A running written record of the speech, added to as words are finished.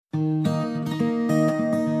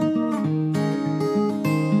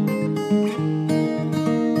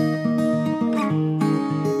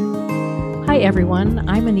everyone.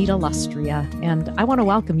 I'm Anita Lustria, and I want to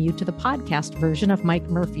welcome you to the podcast version of Mike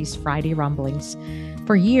Murphy's Friday Rumblings.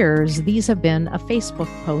 For years, these have been a Facebook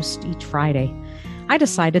post each Friday. I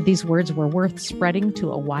decided these words were worth spreading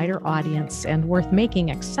to a wider audience and worth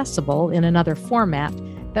making accessible in another format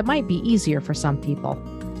that might be easier for some people.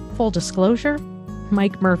 Full disclosure,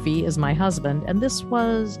 Mike Murphy is my husband, and this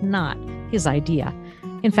was not his idea.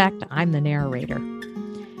 In fact, I'm the narrator.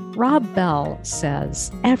 Rob Bell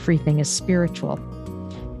says everything is spiritual.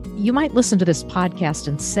 You might listen to this podcast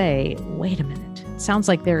and say, wait a minute, it sounds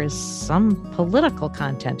like there is some political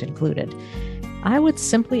content included. I would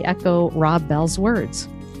simply echo Rob Bell's words.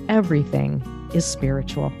 Everything is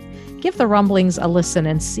spiritual. Give the Rumblings a listen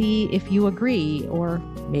and see if you agree, or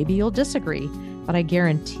maybe you'll disagree, but I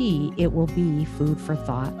guarantee it will be food for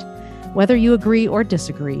thought. Whether you agree or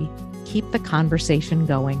disagree, keep the conversation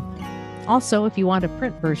going. Also, if you want a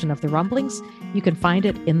print version of the Rumblings, you can find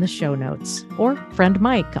it in the show notes, or friend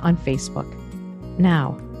Mike on Facebook.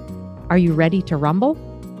 Now, are you ready to rumble?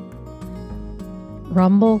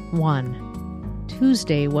 Rumble 1.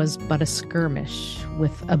 Tuesday was but a skirmish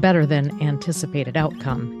with a better than anticipated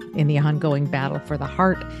outcome in the ongoing battle for the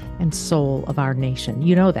heart and soul of our nation.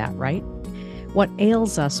 You know that, right? What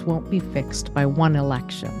ails us won't be fixed by one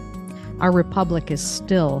election. Our republic is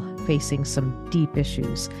still facing some deep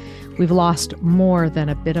issues. We've lost more than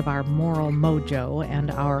a bit of our moral mojo, and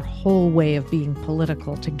our whole way of being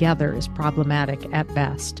political together is problematic at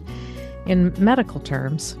best. In medical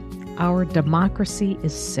terms, our democracy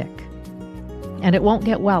is sick, and it won't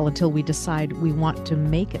get well until we decide we want to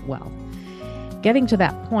make it well. Getting to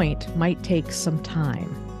that point might take some time.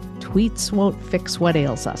 Tweets won't fix what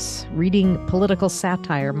ails us. Reading political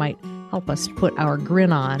satire might help us put our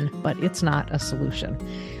grin on, but it's not a solution.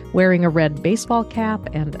 Wearing a red baseball cap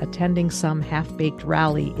and attending some half-baked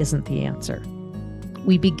rally isn't the answer.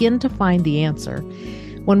 We begin to find the answer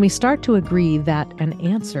when we start to agree that an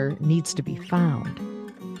answer needs to be found.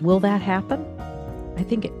 Will that happen? I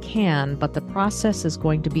think it can, but the process is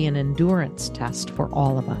going to be an endurance test for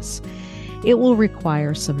all of us. It will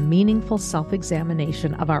require some meaningful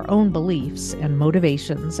self-examination of our own beliefs and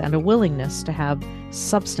motivations and a willingness to have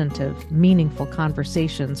substantive, meaningful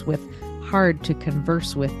conversations with hard to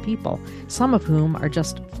converse with people, some of whom are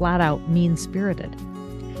just flat out mean-spirited.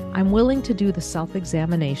 I'm willing to do the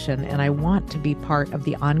self-examination, and I want to be part of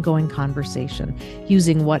the ongoing conversation,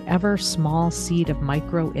 using whatever small seed of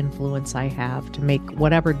micro-influence I have to make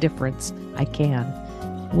whatever difference I can.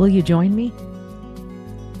 Will you join me?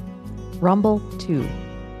 Rumble 2.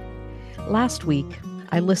 Last week,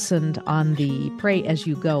 I listened on the Pray As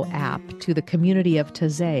You Go app to the community of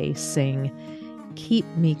Taizé sing, "Keep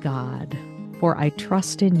me, God, for I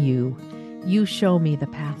trust in you. You show me the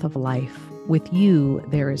path of life. With you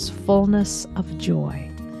there is fullness of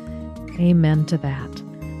joy." Amen to that.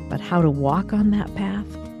 But how to walk on that path?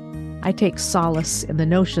 I take solace in the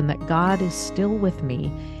notion that God is still with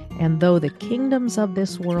me, and though the kingdoms of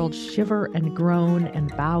this world shiver and groan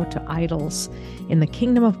and bow to idols, in the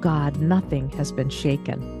kingdom of God nothing has been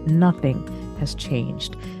shaken, nothing has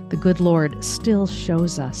changed. The good Lord still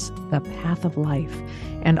shows us the path of life,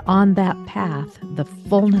 and on that path the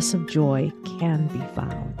fullness of joy can be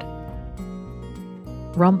found.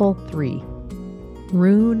 Rumble 3.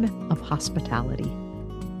 Rune of Hospitality.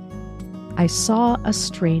 I saw a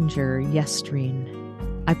stranger yestreen.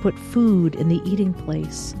 I put food in the eating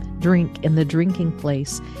place, drink in the drinking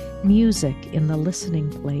place, music in the listening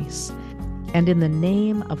place. And in the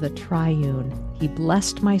name of the Triune, he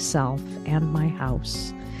blessed myself and my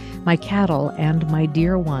house, my cattle and my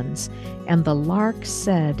dear ones. And the lark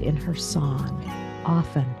said in her song,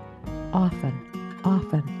 often, often,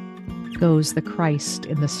 often goes the Christ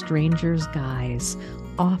in the stranger's guise.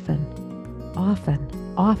 Often, often,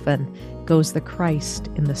 often goes the Christ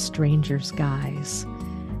in the stranger's guise.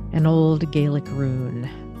 An old Gaelic rune.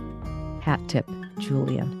 Hat tip,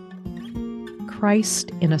 Julian.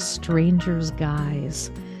 Christ in a stranger's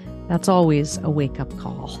guise. That's always a wake-up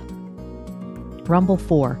call. Rumble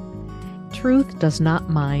 4. Truth does not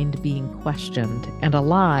mind being questioned, and a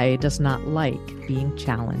lie does not like being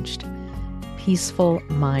challenged. Peaceful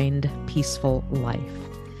mind, peaceful life.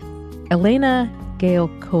 Elena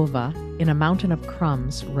Gaokova, in A Mountain of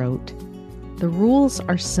Crumbs, wrote, "The rules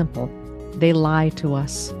are simple. They lie to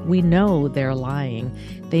us. We know they're lying.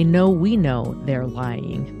 They know we know they're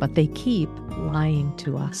lying, but they keep lying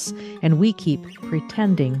to us, and we keep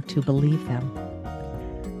pretending to believe them."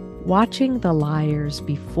 Watching the liars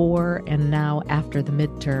before and now after the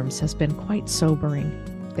midterms has been quite sobering.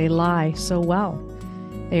 They lie so well.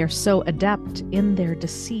 They are so adept in their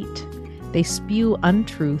deceit. They spew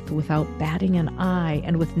untruth without batting an eye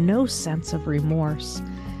and with no sense of remorse.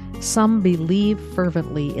 Some believe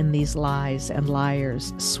fervently in these lies and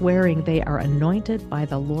liars, swearing they are anointed by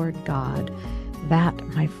the Lord God. That,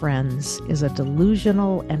 my friends, is a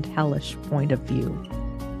delusional and hellish point of view.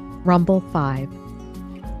 Rumble 5.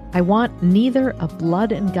 I want neither a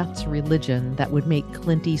blood and guts religion that would make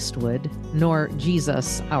Clint Eastwood, nor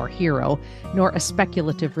Jesus, our hero, nor a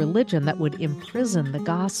speculative religion that would imprison the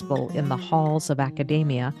gospel in the halls of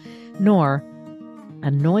academia, nor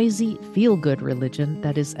a noisy, feel-good religion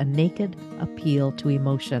that is a naked appeal to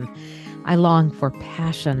emotion. I long for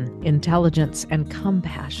passion, intelligence, and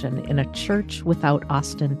compassion in a church without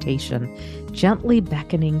ostentation, gently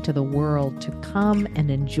beckoning to the world to come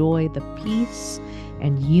and enjoy the peace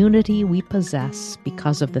and unity we possess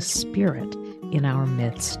because of the Spirit in our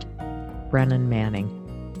midst. Brennan Manning.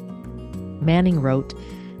 Manning wrote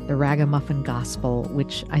The Ragamuffin Gospel,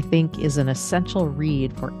 which I think is an essential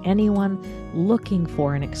read for anyone looking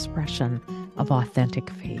for an expression of authentic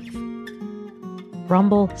faith.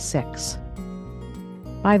 Rumble 6.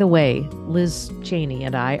 By the way, Liz Cheney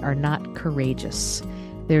and I are not courageous.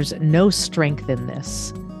 There's no strength in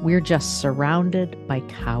this. We're just surrounded by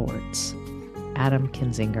cowards. Adam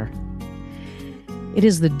Kinzinger. It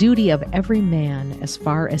is the duty of every man, as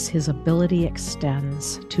far as his ability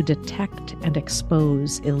extends, to detect and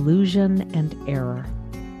expose illusion and error.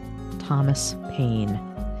 Thomas Paine.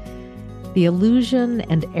 The illusion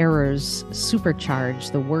and errors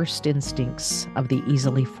supercharge the worst instincts of the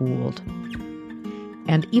easily fooled.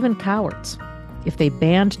 And even cowards, if they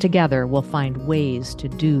band together, will find ways to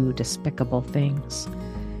do despicable things.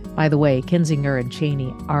 By the way, Kinzinger and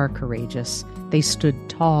Cheney are courageous. They stood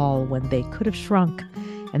tall when they could have shrunk,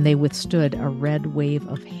 and they withstood a red wave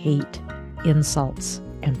of hate, insults,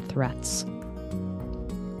 and threats.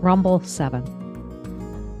 Rumble 7.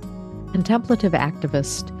 Contemplative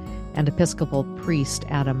activist and Episcopal priest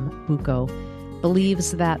Adam Bucco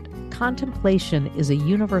believes that contemplation is a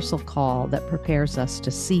universal call that prepares us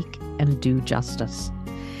to seek and do justice.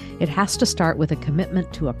 It has to start with a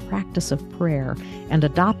commitment to a practice of prayer and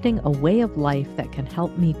adopting a way of life that can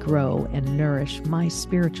help me grow and nourish my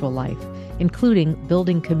spiritual life, including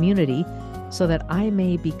building community so that I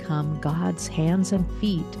may become God's hands and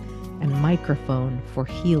feet and microphone for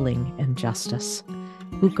healing and justice.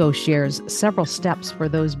 Bucco shares several steps for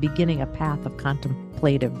those beginning a path of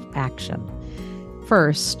contemplative action.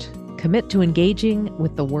 First, commit to engaging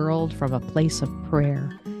with the world from a place of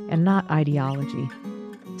prayer and not ideology.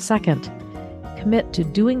 Second, commit to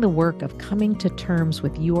doing the work of coming to terms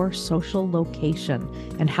with your social location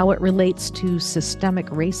and how it relates to systemic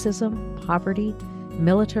racism, poverty,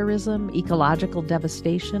 militarism, ecological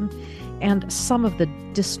devastation, and some of the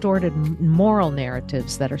distorted moral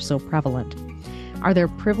narratives that are so prevalent. Are there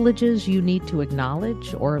privileges you need to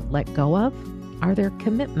acknowledge or let go of? Are there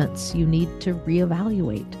commitments you need to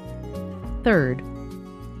reevaluate? Third,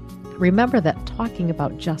 remember that talking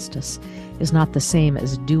about justice is not the same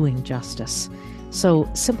as doing justice. So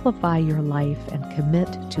simplify your life and commit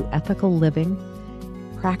to ethical living,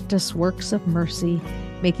 practice works of mercy,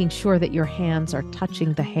 making sure that your hands are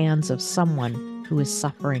touching the hands of someone who is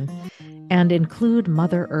suffering, and include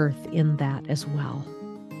Mother Earth in that as well.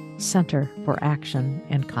 Center for Action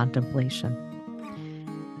and Contemplation.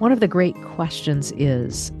 One of the great questions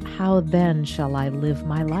is, how then shall I live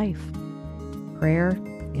my life? Prayer,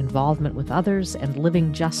 involvement with others, and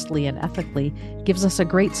living justly and ethically gives us a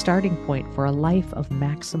great starting point for a life of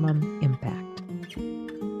maximum impact.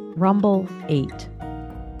 Rumble 8.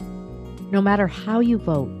 No matter how you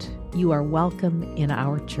vote, you are welcome in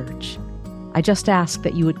our church. I just ask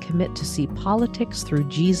that you would commit to see politics through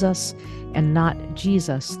Jesus and not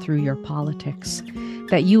Jesus through your politics.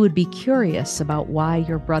 That you would be curious about why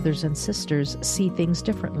your brothers and sisters see things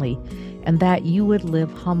differently, and that you would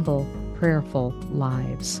live humble, prayerful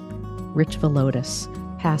lives. Rich Velotis,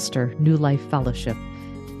 pastor, New Life Fellowship,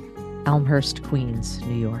 Elmhurst, Queens,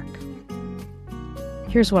 New York.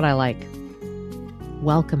 Here's what I like.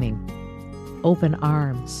 Welcoming, open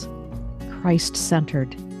arms,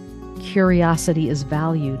 Christ-centered, curiosity is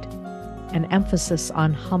valued, an emphasis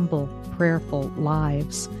on humble, prayerful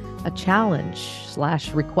lives, a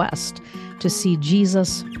challenge/request to see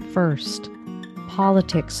Jesus first,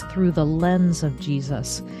 politics through the lens of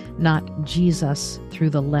Jesus, not Jesus through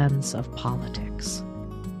the lens of politics.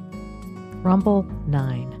 Rumble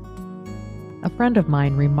 9. A friend of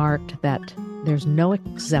mine remarked that there's no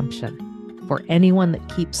exemption for anyone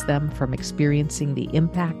that keeps them from experiencing the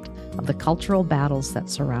impact of the cultural battles that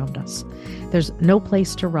surround us. There's no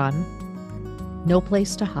place to run, no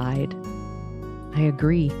place to hide. I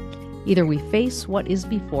agree. Either we face what is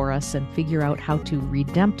before us and figure out how to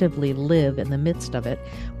redemptively live in the midst of it,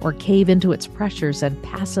 or cave into its pressures and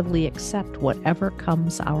passively accept whatever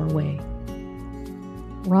comes our way.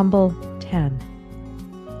 Rumble 10.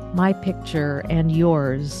 My picture and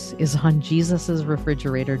yours is on Jesus'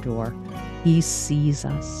 refrigerator door. He sees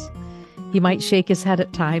us. He might shake his head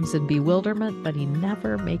at times in bewilderment, but he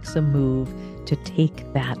never makes a move to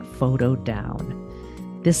take that photo down.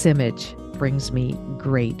 This image brings me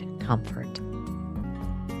great comfort.